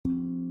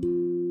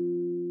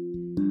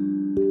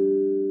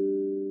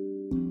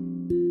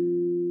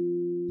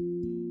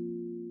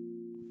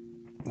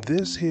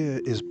This here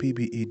is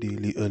PBE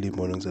Daily Early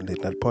Mornings and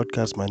Late Night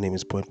Podcast. My name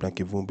is Point Blank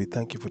Ivumbi.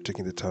 Thank you for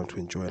taking the time to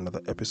enjoy another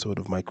episode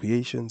of my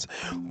creations.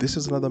 This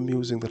is another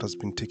musing that has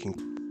been taking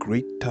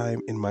great time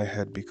in my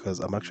head because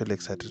I'm actually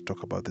excited to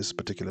talk about this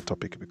particular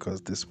topic because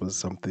this was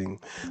something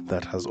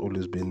that has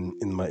always been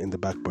in the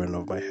back burner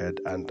of my head,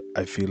 and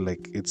I feel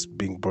like it's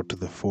being brought to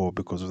the fore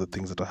because of the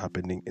things that are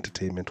happening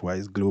entertainment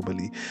wise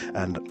globally,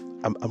 and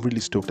I'm really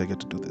stoked I get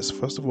to do this.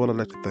 First of all, I'd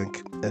like to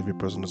thank every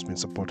person who's been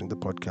supporting the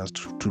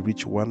podcast to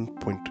reach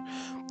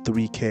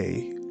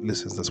 1.3k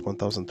listens. That's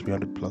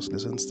 1,300 plus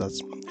listens.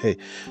 That's, hey,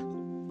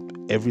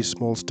 every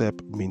small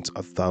step means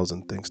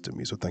 1,000 things to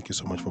me. So thank you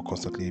so much for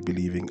constantly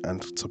believing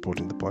and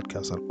supporting the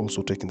podcast, and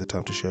also taking the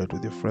time to share it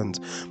with your friends.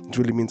 It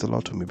really means a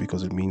lot to me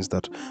because it means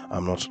that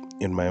I'm not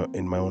in my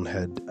own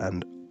head,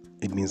 and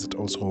it means that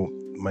also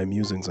my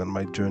musings and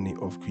my journey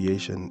of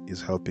creation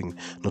is helping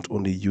not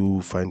only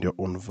you find your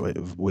own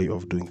way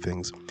of doing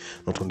things,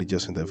 not only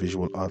just in the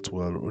visual arts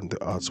world or in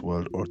the arts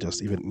world or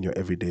just even in your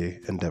everyday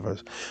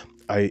endeavors.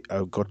 I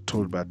got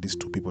told by at least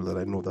two people that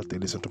I know that they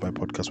listen to my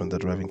podcast when they're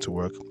driving to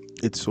work.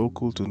 It's so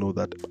cool to know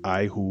that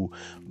I, who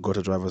got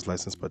a driver's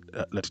license but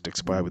let it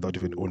expire without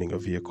even owning a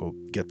vehicle,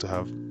 get to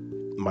have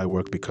my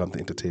work become the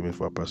entertainment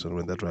for a person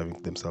when they're driving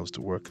themselves to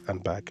work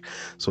and back.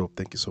 So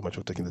thank you so much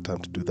for taking the time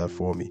to do that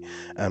for me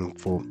and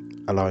for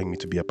allowing me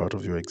to be a part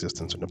of your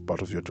existence and a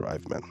part of your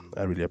drive, man.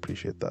 I really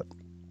appreciate that.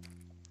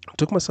 I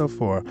took myself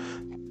for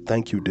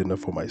thank you dinner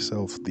for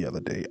myself the other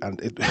day, and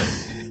it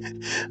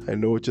I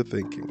know what you're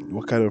thinking.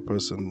 What kind of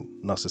person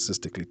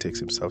narcissistically takes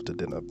himself to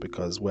dinner?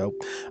 Because, well,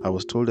 I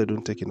was told I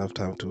don't take enough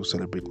time to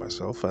celebrate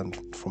myself, and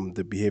from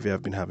the behavior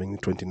I've been having in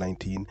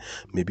 2019,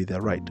 maybe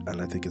they're right.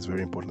 And I think it's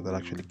very important that I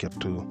actually get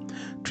to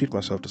treat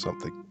myself to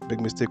something.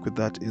 Big mistake with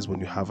that is when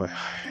you have a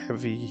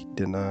heavy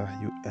dinner,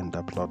 you end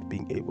up not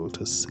being able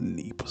to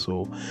sleep.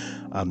 So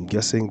I'm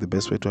guessing the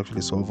best way to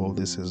actually solve all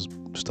this is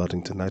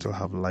starting tonight I'll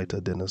have lighter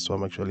dinner, so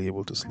I'm actually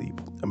able to sleep.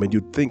 I mean,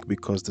 you'd think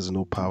because there's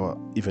no power,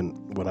 even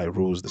when I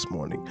rose this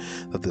morning,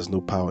 that there's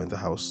no power in the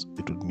house,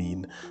 it would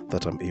mean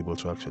that I'm able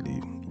to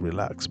actually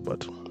relax.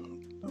 But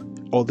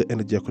all the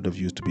energy I could have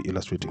used to be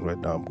illustrating right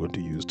now, I'm going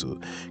to use to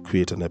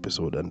create an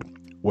episode, and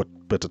what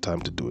better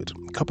time to do it?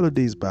 A couple of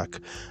days back,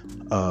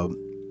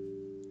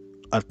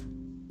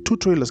 two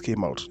trailers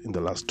came out in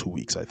the last 2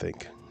 weeks, I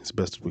think. It's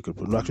best we could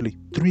put. No, actually,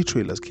 3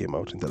 trailers came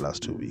out in the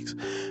last 2 weeks,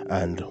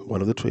 and one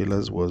of the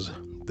trailers was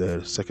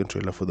the second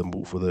trailer for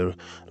the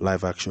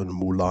live-action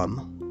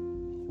Mulan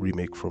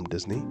remake from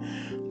Disney.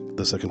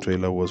 The second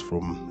trailer was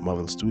from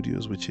Marvel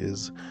Studios, which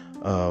is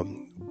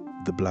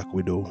the Black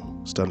Widow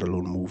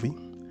standalone movie,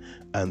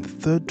 and the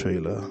third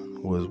trailer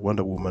was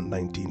Wonder Woman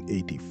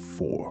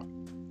 1984.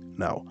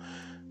 Now,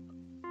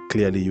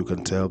 clearly you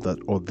can tell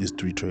that all these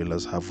 3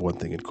 trailers have one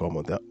thing in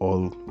common. They're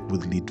all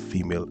with lead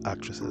female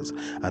actresses,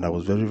 and I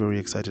was very, very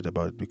excited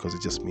about it because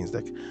it just means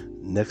like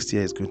next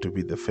year is going to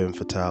be the femme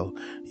fatale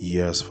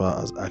year as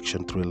far as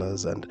action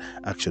thrillers and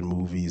action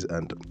movies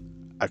and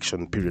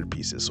action period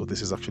pieces. So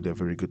this is actually a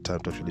very good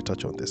time to actually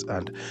touch on this,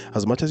 and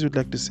as much as you'd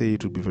like to say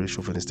it would be very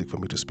chauvinistic for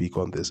me to speak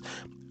on this,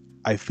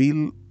 I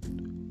feel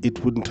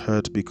it wouldn't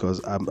hurt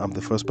because I'm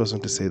the first person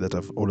to say that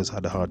I've always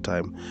had a hard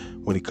time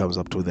when it comes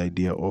up to the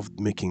idea of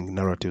making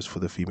narratives for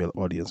the female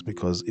audience,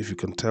 because if you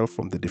can tell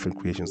from the different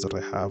creations that I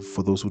have,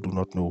 for those who do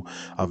not know,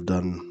 I've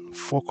done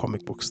 4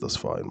 comic books thus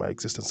far in my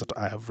existence that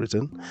I have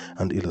written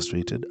and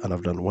illustrated, and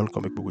I've done 1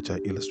 comic book which I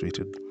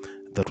illustrated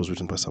that was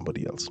written by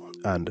somebody else.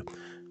 And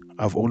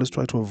I've always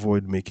tried to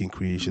avoid making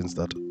creations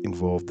that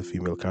involve the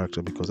female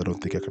character because I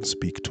don't think I can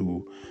speak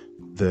to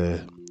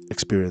the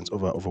experience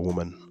of a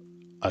woman.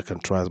 I can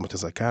try as much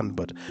as I can,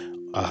 but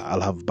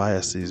I'll have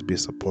biases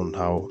based upon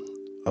how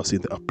I've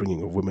seen the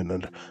upbringing of women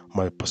and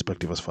my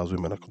perspective as far as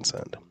women are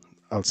concerned.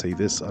 I'll say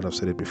this, and I've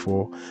said it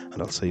before,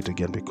 and I'll say it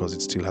again because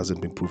it still hasn't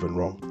been proven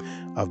wrong.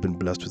 I've been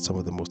blessed with some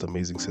of the most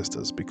amazing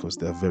sisters because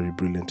they're very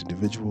brilliant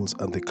individuals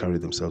and they carry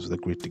themselves with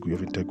a great degree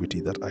of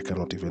integrity that I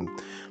cannot even...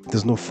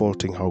 There's no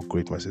faulting how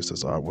great my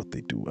sisters are, what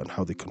they do, and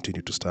how they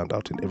continue to stand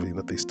out in everything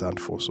that they stand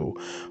for. So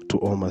to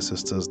all my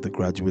sisters, the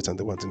graduates and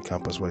the ones in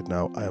campus right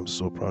now, I am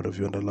so proud of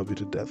you and I love you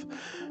to death.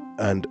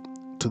 And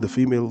to the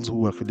females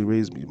who actually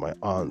raised me, my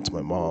aunt,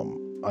 my mom,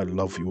 I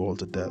love you all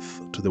to death.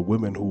 To the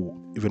women who,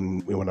 even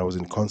when I was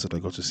in concert, I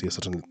got to see a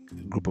certain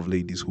group of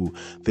ladies who,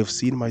 they've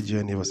seen my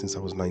journey ever since I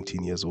was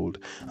 19 years old,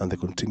 and they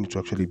continue to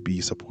actually be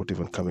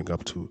supportive and coming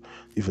up to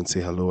even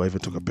say hello. I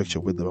even took a picture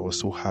with them. I was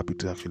so happy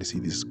to actually see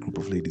this group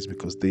of ladies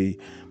because they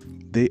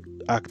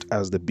act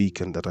as the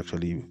beacon that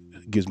actually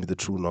gives me the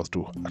true north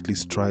to at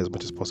least try as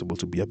much as possible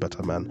to be a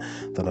better man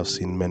than I've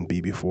seen men be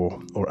before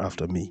or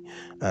after me.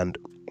 And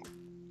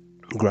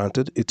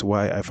granted, it's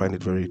why I find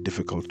it very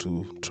difficult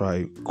to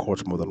try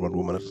court more than one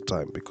woman at a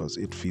time because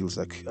it feels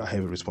like a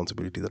heavy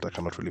responsibility that I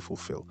cannot really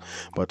fulfill.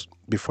 But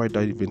before I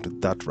dive into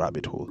that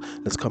rabbit hole,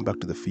 let's come back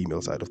to the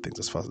female side of things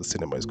as far as the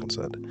cinema is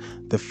concerned.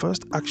 The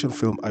first action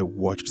film I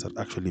watched that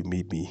actually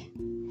made me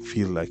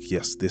feel like,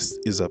 yes, this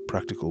is a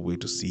practical way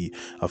to see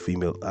a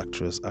female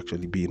actress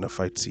actually be in a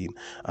fight scene,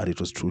 and it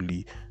was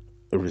truly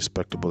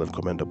respectable and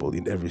commendable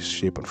in every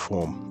shape and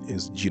form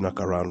is Gina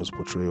Carano's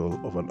portrayal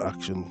of an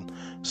action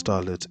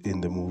starlet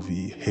in the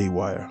movie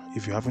Haywire.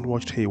 If you haven't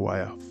watched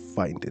Haywire,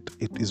 find it.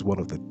 It is one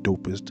of the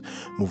dopest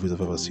movies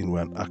I've ever seen,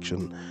 where an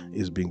action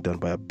is being done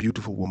by a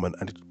beautiful woman,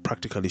 and it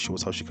practically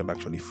shows how she can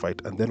actually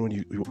fight. And then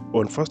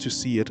when first you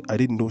see it, I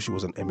didn't know she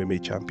was an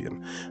MMA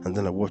champion, and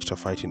then I watched her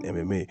fight in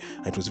MMA,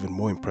 and it was even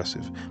more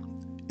impressive.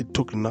 It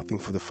took nothing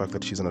for the fact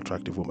that she's an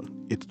attractive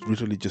woman. It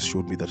literally just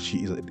showed me that she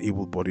is an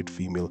able-bodied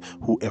female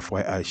who,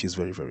 FYI, she's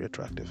very, very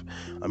attractive.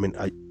 I mean,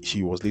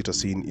 she was later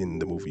seen in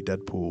the movie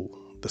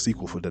Deadpool, the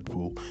sequel for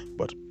Deadpool,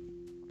 but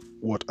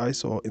what I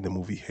saw in the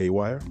movie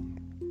Haywire,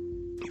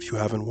 if you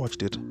haven't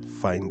watched it,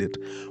 find it,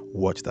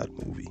 watch that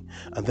movie.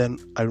 And then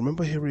I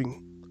remember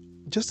hearing,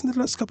 just in the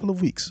last couple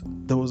of weeks,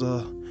 there was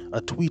a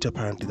tweet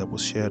apparently that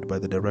was shared by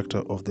the director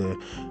of the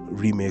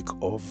remake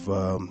of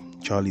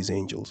Charlie's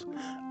Angels,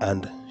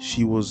 and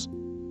she was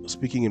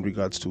speaking in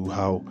regards to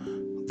how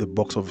the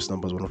box office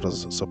numbers were not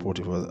as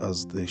supportive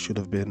as they should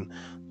have been,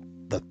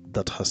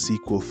 that her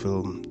sequel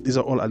film, these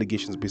are all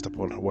allegations based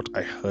upon what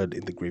I heard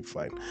in the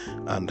grapevine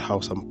and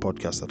how some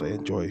podcasts that I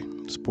enjoy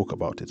spoke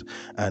about it.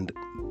 And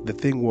the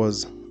thing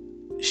was,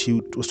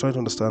 she was trying to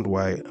understand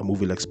why a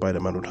movie like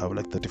Spider-Man would have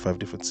like 35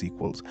 different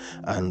sequels,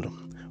 and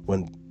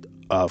when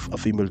a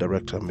female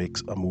director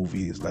makes a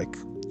movie like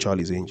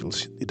Charlie's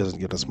Angels, it doesn't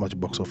get as much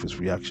box office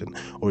reaction,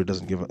 or it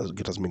doesn't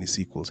get as many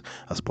sequels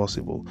as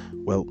possible.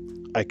 Well,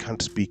 I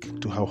can't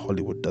speak to how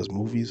Hollywood does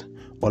movies.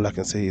 All I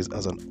can say is,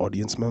 as an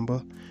audience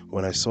member,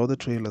 when I saw the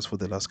trailers for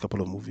the last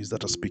couple of movies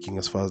that are speaking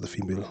as far as the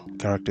female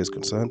character is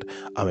concerned,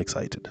 I'm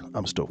excited.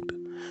 I'm stoked.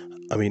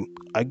 I mean,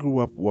 I grew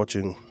up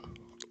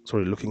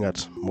looking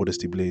at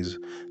Modesty Blaze,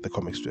 the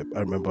comic strip.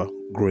 I remember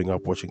growing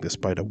up watching the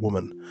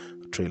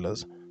Spider-Woman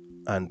trailers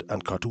and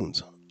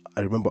cartoons.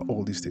 I remember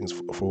all these things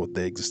for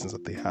the existence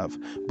that they have.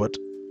 But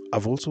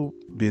I've also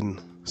been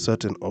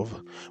certain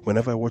of,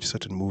 whenever I watch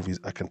certain movies,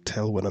 I can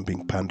tell when I'm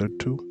being pandered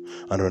to,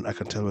 and when I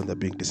can tell when they're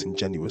being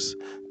disingenuous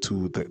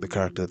to the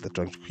character that they're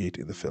trying to create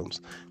in the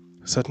films.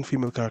 Certain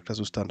female characters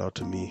who stand out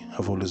to me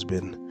have always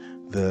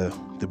been the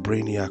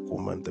brainiac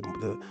woman,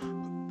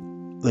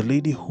 the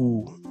lady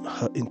who,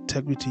 her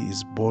integrity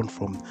is born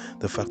from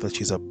the fact that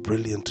she's a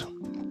brilliant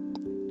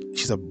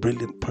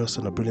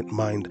person, a brilliant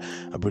mind,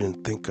 a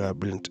brilliant thinker, a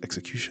brilliant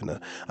executioner.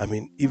 I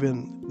mean,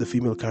 even the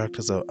female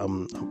characters that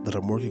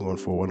I'm working on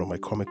for one of my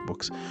comic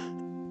books,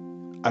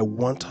 I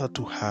want her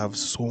to have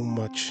so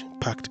much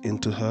packed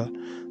into her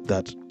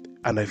that,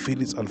 and I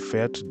feel it's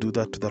unfair to do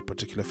that to that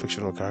particular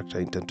fictional character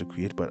I intend to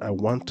create, but I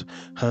want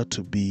her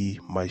to be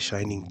my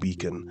shining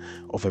beacon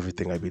of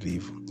everything I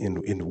believe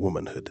in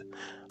womanhood.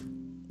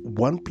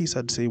 One piece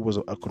I'd say was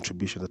a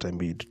contribution that I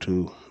made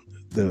to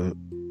the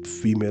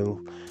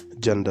female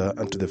gender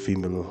and to the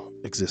female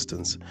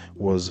existence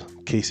was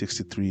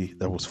K63,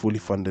 that was fully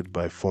funded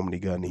by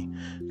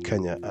Fomnigani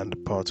Kenya, and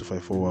Power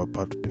 254 were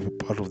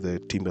part of the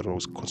team that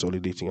was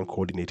consolidating and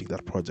coordinating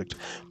that project.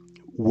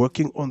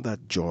 Working on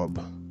that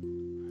job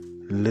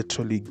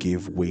literally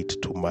gave weight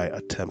to my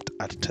attempt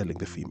at telling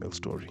the female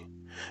story.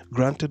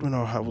 Granted, when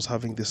I was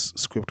having this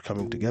script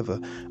coming together,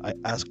 I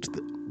asked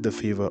the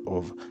favor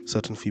of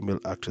certain female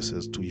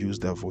actresses to use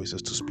their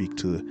voices to speak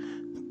to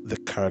the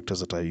characters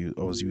that I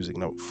was using.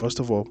 Now, first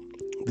of all,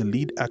 the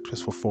lead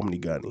actress for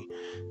Fomnigani,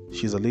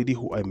 she's a lady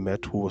who I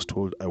met who was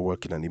told I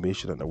work in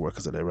animation and I work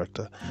as a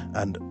director,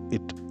 and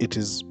it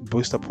is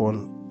based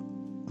upon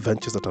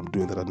ventures that I'm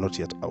doing that are not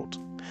yet out.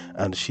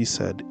 And she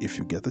said, if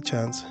you get the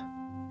chance,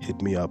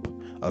 hit me up,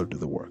 I'll do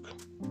the work.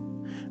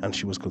 And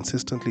she was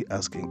consistently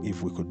asking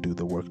if we could do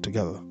the work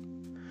together.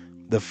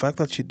 The fact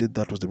that she did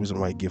that was the reason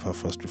why I gave her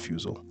first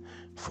refusal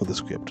for the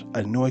script.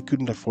 I know I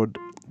couldn't afford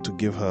to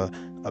give her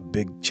a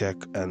big check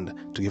and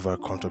to give her a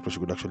contract where she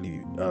could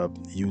actually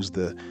use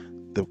the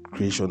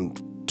creation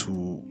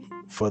to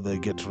further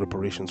get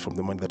reparations from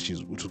the money that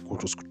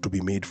was to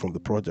be made from the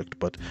project.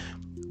 But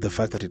the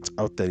fact that it's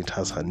out there, it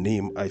has her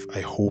name,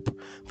 I hope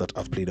that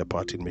I've played a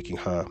part in making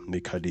her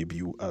make her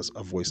debut as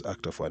a voice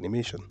actor for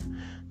animation.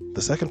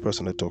 The second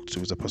person I talked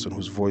to is a person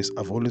whose voice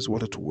I've always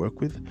wanted to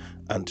work with,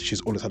 and she's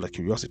always had a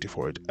curiosity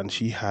for it, and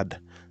she had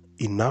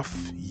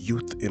enough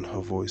youth in her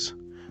voice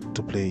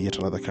to play yet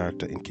another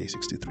character in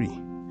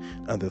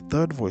K63. And the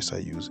third voice I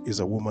use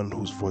is a woman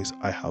whose voice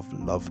I have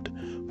loved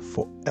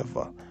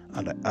forever,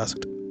 and I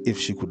asked if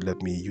she could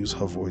let me use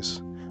her voice,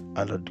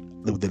 and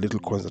with the little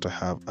coins that I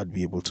have, I'd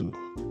be able to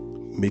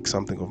make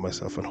something of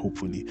myself and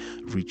hopefully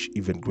reach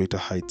even greater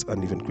heights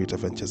and even greater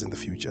ventures in the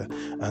future.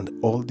 And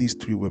all these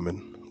three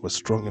women were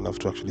strong enough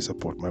to actually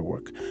support my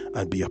work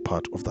and be a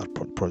part of that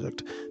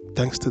project.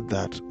 Thanks to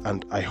that,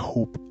 and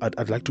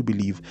I'd like to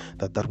believe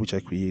that which I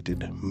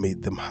created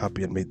made them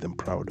happy and made them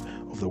proud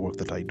of the work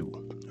that I do.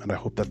 And I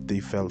hope that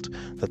they felt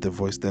that the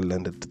voice they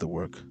lended to the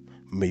work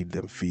made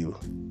them feel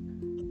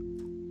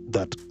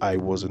that I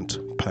wasn't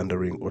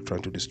pandering or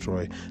trying to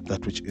destroy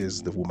that which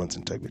is the woman's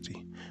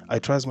integrity. I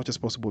try as much as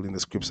possible in the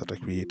scripts that I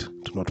create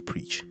to not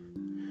preach.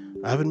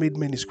 I haven't made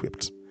many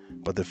scripts,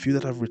 but the few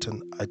that I've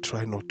written, I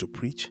try not to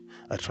preach.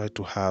 I try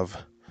to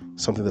have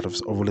something that I've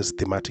always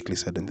thematically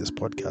said in this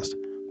podcast: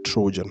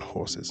 Trojan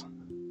horses.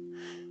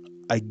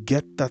 I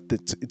get that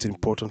it's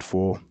important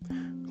for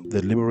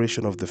the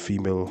liberation of the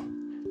female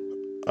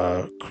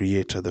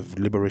creator, the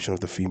liberation of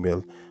the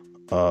female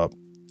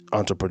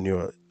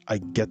entrepreneur. I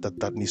get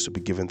that needs to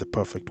be given the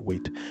perfect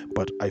weight,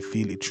 but I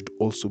feel it should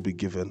also be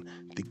given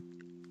the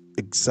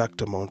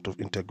exact amount of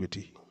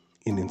integrity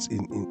in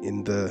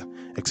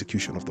the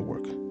execution of the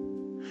work.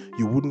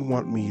 You wouldn't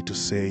want me to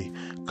say,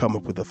 come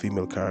up with a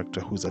female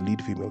character who's a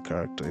lead female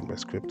character in my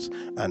scripts,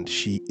 and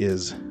she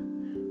is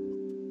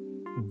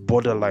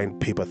borderline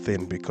paper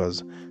thin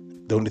because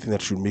the only thing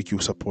that should make you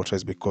support her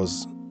is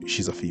because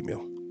she's a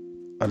female.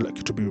 I'd like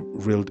you to be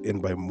reeled in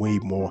by way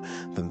more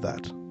than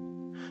that.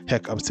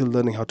 Heck, I'm still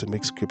learning how to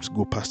make scripts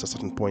go past a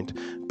certain point,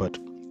 but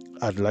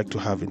I'd like to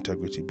have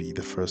integrity be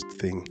the first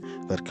thing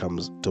that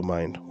comes to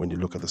mind when you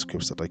look at the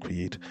scripts that I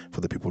create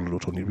for the people who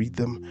not only read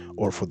them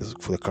or for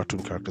the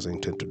cartoon characters I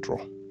intend to draw.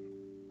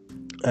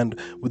 And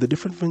with the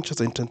different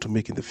ventures I intend to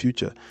make in the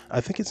future,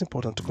 I think it's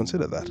important to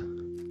consider that.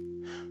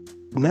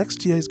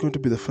 Next year is going to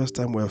be the first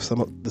time where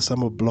some of the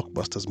summer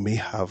blockbusters may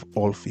have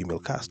all-female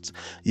casts.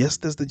 Yes,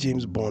 there's the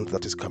James Bond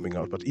that is coming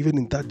out, but even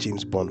in that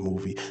James Bond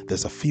movie,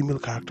 there's a female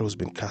character who's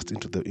been cast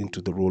into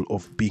the role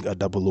of being a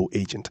 00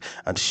 agent,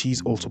 and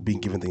she's also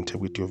being given the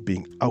integrity of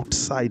being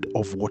outside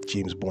of what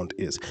James Bond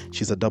is.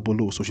 She's a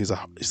 00, so she's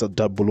a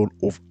 00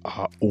 of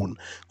her own,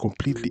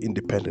 completely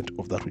independent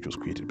of that which was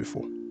created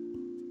before.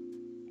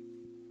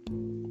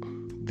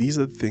 These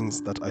are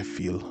things that I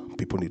feel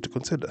people need to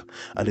consider,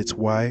 and it's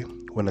why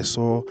when I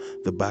saw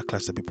the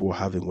backlash that people were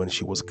having when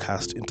she was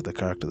cast into the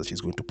character that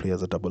she's going to play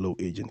as a 00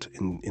 agent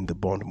in the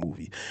Bond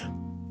movie,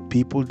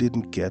 people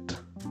didn't get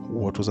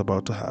what was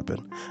about to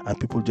happen, and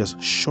people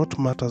just shot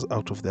matters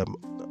out of them,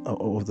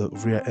 of the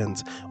rear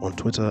ends on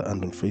Twitter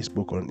and on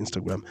Facebook or on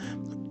Instagram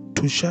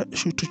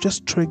to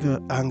just trigger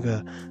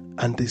anger,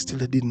 and they still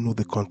didn't know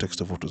the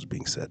context of what was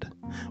being said.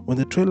 When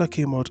the trailer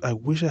came out, I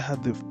wish I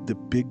had the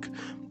big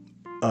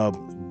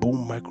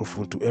boom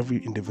microphone to every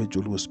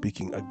individual who was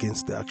speaking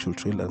against the actual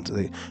trailer and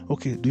say,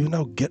 okay, do you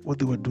now get what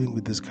they were doing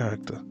with this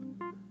character?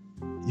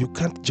 You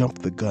can't jump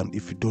the gun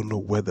if you don't know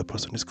where the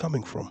person is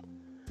coming from.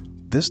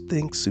 This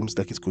thing seems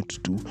like it's going to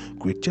do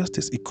great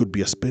justice. It could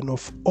be a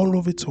spin-off all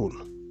of its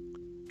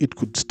own. It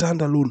could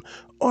stand alone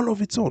all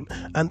of its own.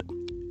 And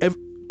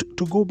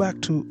to go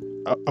back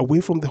to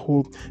away from the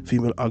whole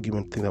female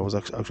argument thing that I was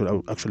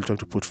actually trying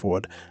to put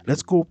forward,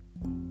 let's go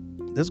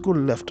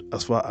left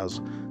as far as,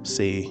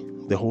 say,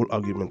 the whole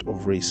argument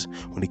of race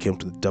when it came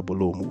to the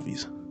 00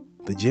 movies,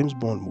 the James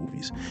Bond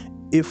movies.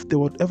 If they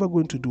were ever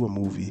going to do a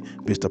movie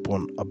based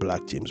upon a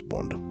black James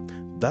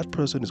Bond, that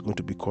person is going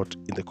to be caught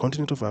in the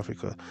continent of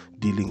Africa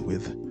dealing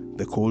with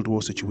the Cold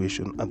War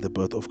situation and the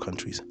birth of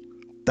countries.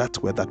 That's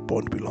where that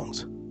Bond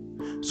belongs.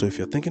 So if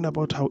you're thinking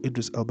about how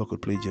Idris Elba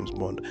could play James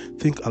Bond,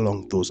 think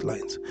along those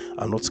lines.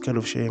 I'm not scared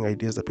of sharing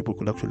ideas that people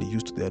could actually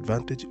use to their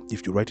advantage.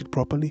 If you write it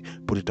properly,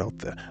 put it out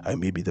there. I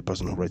may be the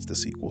person who writes the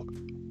sequel.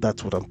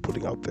 That's what I'm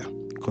putting out there.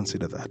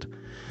 Consider that.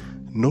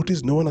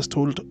 Notice no one has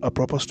told a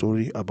proper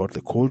story about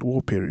the Cold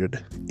War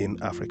period in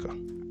Africa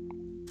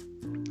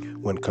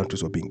when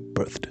countries were being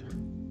birthed.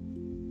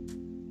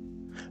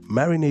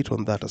 Marinate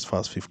on that as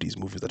far as 50s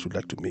movies that you'd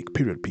like to make,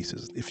 period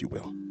pieces, if you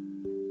will.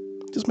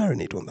 Just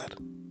marinate on that.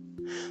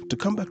 To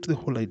come back to the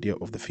whole idea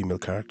of the female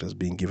characters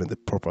being given the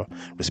proper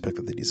respect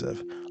that they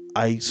deserve,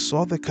 I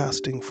saw the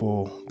casting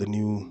for the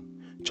new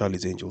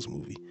Charlie's Angels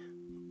movie.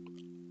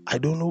 I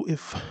don't know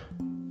if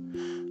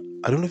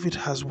it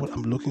has what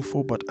I'm looking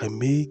for, but I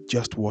may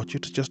just watch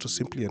it just to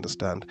simply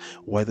understand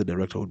why the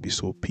director would be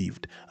so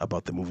peeved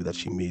about the movie that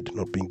she made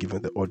not being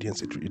given the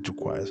audience it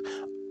requires.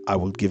 I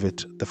will give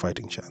it the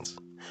fighting chance.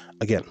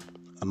 Again,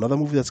 another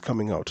movie that's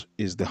coming out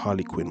is the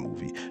Harley Quinn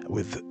movie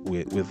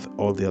with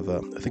all the other,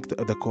 I think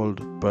they're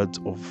called Birds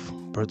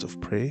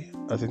of Prey.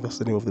 I think that's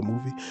the name of the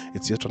movie.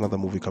 It's yet another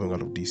movie coming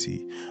out of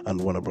DC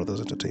and Warner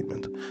Brothers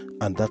Entertainment,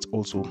 and that's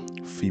also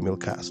female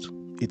cast.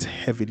 It's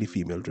heavily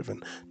female-driven.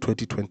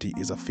 2020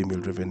 is a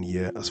female-driven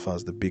year as far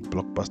as the big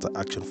blockbuster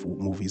action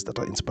movies that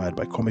are inspired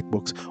by comic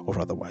books or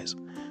otherwise.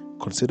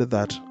 Consider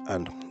that,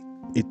 and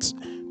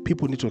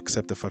people need to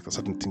accept the fact that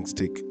certain things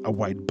take a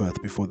wide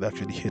berth before they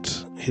actually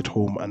hit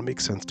home and make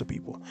sense to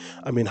people.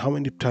 I mean, how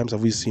many times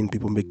have we seen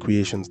people make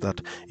creations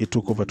that it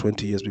took over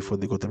 20 years before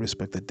they got the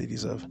respect that they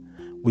deserve?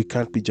 We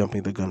can't be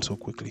jumping the gun so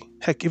quickly.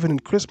 Heck, even in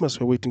Christmas,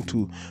 we're waiting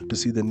to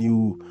see the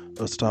new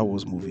Star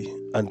Wars movie.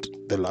 And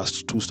the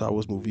last 2 Star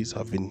Wars movies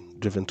have been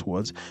driven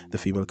towards the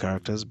female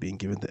characters being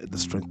given the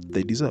strength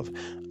they deserve.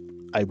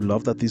 I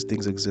love that these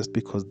things exist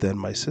because then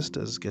my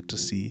sisters get to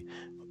see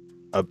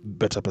a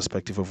better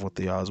perspective of what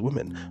they are as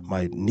women.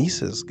 My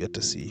nieces get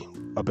to see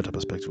a better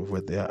perspective of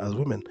what they are as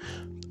women.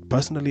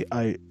 Personally,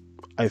 I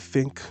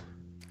think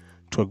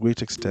to a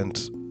great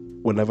extent,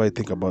 whenever I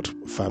think about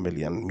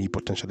family and me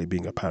potentially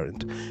being a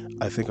parent,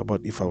 I think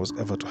about if I was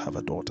ever to have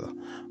a daughter,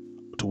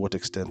 to what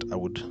extent I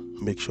would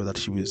make sure that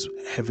she was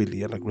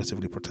heavily and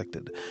aggressively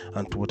protected,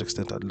 and to what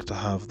extent I'd let her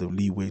have the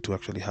leeway to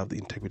actually have the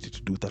integrity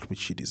to do that which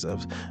she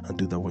deserves and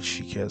do that which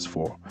she cares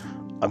for.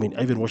 I mean,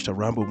 I even watched a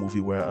Rambo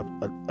movie where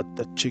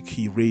a chick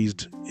he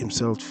raised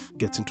himself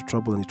gets into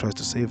trouble and he tries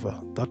to save her.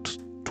 That,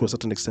 to a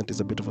certain extent, is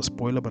a bit of a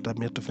spoiler, but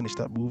I'm yet to finish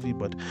that movie.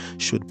 But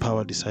should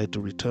power decide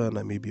to return,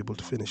 I may be able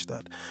to finish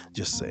that.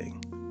 Just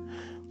saying.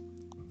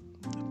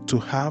 To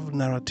have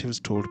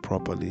narratives told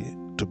properly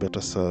to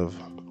better serve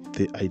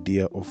the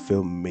idea of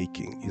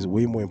filmmaking is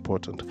way more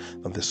important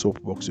than the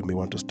soapbox you may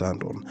want to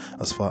stand on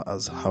as far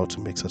as how to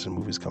make certain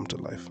movies come to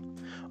life.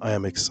 I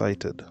am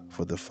excited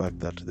for the fact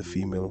that the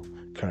female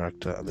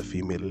character and the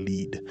female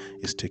lead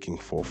is taking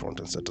forefront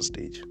and center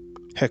stage.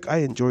 Heck, I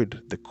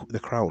enjoyed the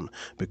Crown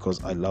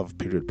because I love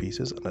period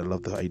pieces and I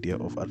love the idea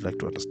of I'd like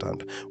to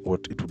understand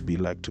what it would be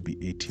like to be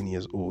 18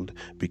 years old,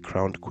 be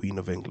crowned Queen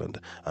of England,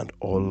 and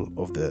all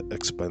of the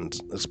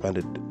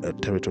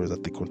expanded territories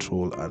that they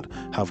control, and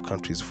have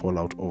countries fall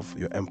out of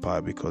your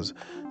empire because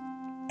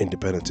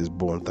independence is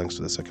born thanks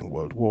to the Second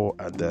World War,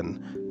 and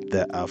then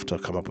thereafter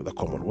come up with a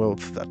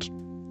Commonwealth that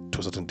to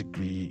a certain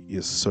degree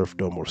is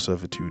serfdom or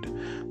servitude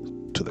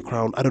to the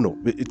crown. I don't know,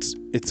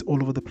 it's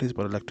all over the place,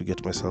 but I'd like to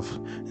get myself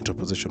into a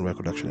position where I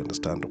could actually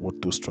understand what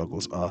those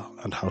struggles are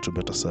and how to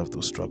better serve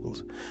those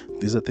struggles.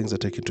 These are things I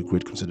take into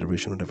great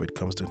consideration whenever it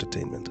comes to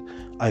entertainment.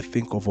 I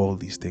think of all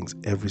these things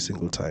every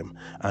single time,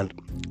 and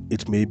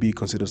it may be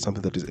considered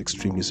something that is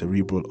extremely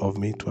cerebral of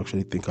me to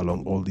actually think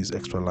along all these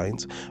extra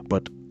lines,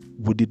 but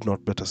would it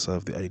not better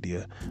serve the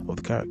idea of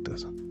the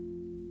characters?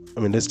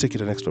 I mean, let's take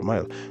it an extra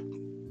mile.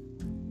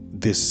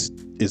 This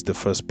is the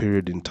first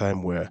period in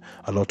time where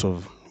a lot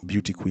of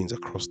beauty queens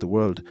across the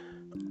world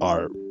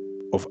are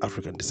of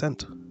African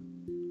descent.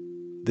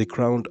 They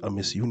crowned a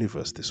Miss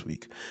Universe this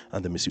week,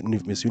 and the Miss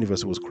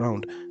Universe who was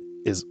crowned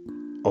is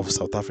of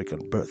South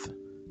African birth.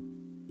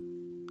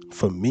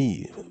 For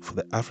me, for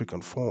the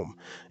African form,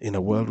 in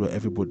a world where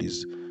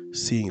everybody's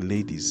seeing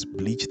ladies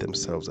bleach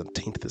themselves and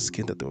taint the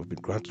skin that they have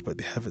been granted by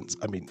the heavens,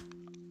 I mean,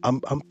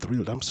 I'm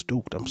thrilled, I'm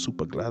stoked, I'm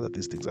super glad that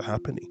these things are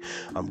happening.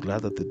 I'm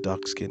glad that the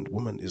dark-skinned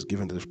woman is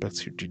given the respect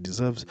she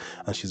deserves,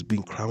 and she's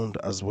being crowned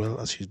as well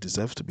as she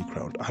deserves to be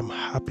crowned. I'm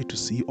happy to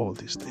see all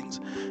these things,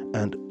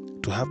 and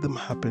to have them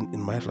happen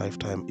in my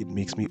lifetime, it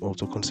makes me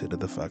also consider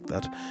the fact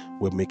that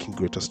we're making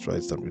greater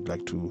strides than we'd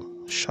like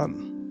to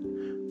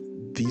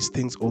shun. These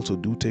things also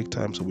do take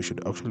time, so we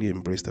should actually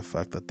embrace the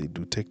fact that they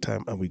do take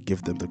time, and we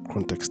give them the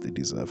context they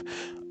deserve.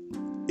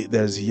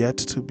 There's yet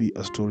to be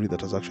a story that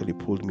has actually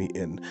pulled me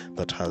in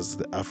that has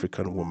the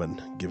African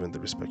woman given the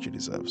respect she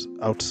deserves,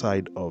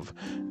 outside of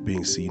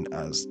being seen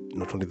as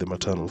not only the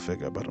maternal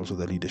figure but also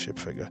the leadership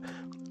figure.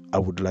 I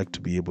would like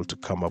to be able to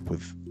come up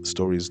with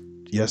stories,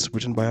 yes,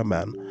 written by a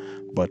man,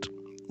 but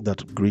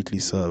that greatly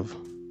serve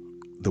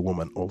the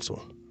woman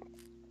also.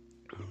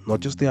 Not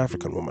just the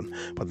African woman,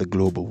 but the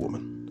global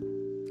woman.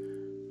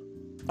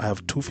 I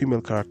have 2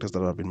 female characters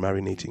that I've been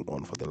marinating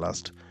on for the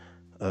last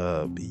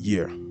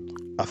year.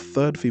 A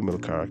third female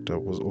character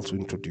was also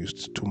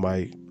introduced to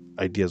my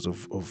ideas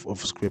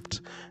of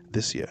script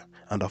this year,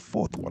 and a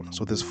 4th one.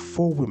 So there's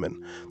 4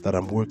 women that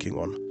I'm working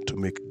on to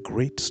make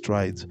great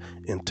strides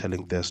in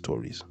telling their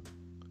stories.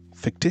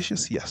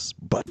 Fictitious, yes,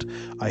 but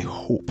I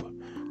hope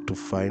to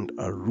find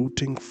a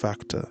rooting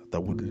factor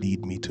that would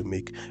lead me to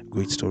make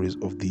great stories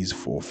of these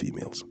 4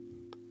 females.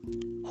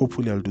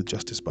 Hopefully I'll do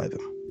justice by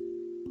them,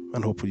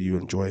 and hopefully you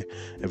enjoy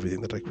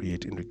everything that I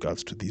create in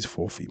regards to these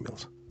 4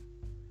 females.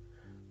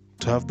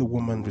 To have the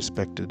woman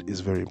respected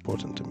is very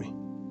important to me,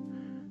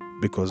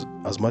 because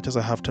as much as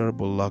I have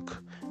terrible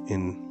luck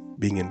in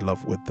being in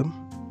love with them,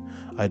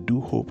 I do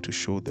hope to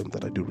show them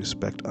that I do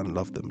respect and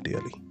love them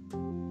dearly.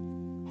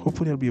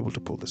 Hopefully I'll be able to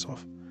pull this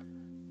off.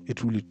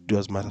 It really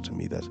does matter to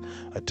me that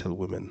I tell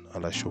women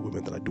and I show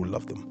women that I do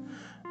love them,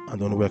 and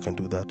the only way I can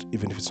do that,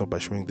 even if it's not by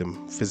showing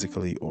them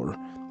physically or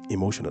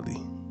emotionally,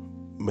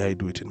 may I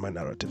do it in my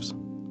narratives,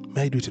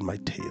 may I do it in my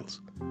tales,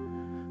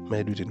 may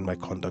I do it in my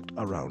conduct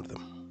around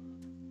them.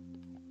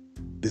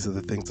 These are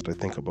the things that I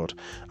think about,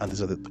 and these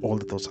are all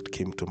the thoughts that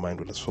came to mind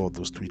when I saw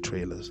those 3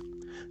 trailers.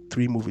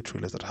 3 movie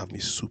trailers that have me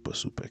super,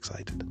 super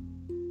excited.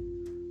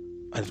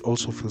 And it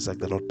also feels like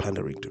they're not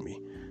pandering to me.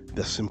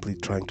 They're simply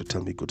trying to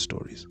tell me good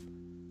stories.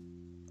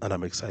 And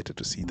I'm excited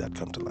to see that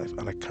come to life.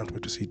 And I can't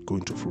wait to see it go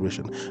into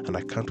fruition. And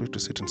I can't wait to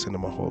sit in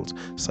cinema halls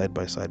side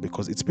by side,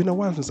 because it's been a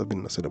while since I've been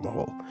in a cinema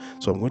hall.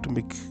 So I'm going to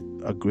make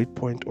a great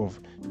point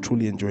of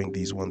truly enjoying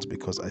these ones,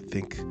 because I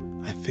think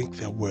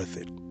they're worth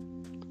it.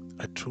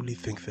 I truly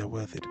think they're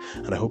worth it,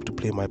 and I hope to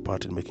play my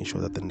part in making sure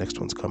that the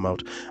next ones come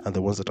out, and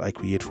the ones that I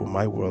create for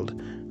my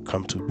world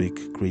come to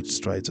make great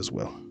strides as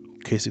well.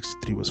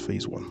 K63 was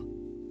phase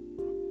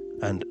 1,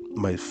 and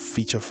my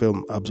feature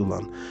film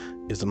Abzulan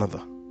is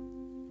another.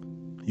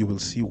 You will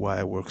see why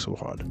I work so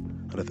hard,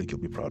 and I think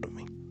you'll be proud of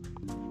me.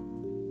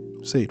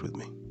 Say it with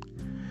me: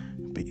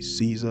 be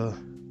Caesar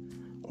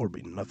or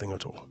be nothing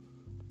at all.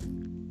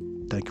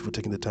 Thank you for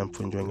taking the time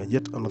for enjoying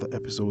yet another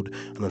episode.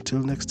 And until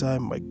next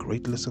time, my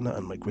great listener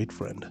and my great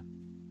friend,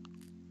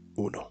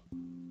 Uno.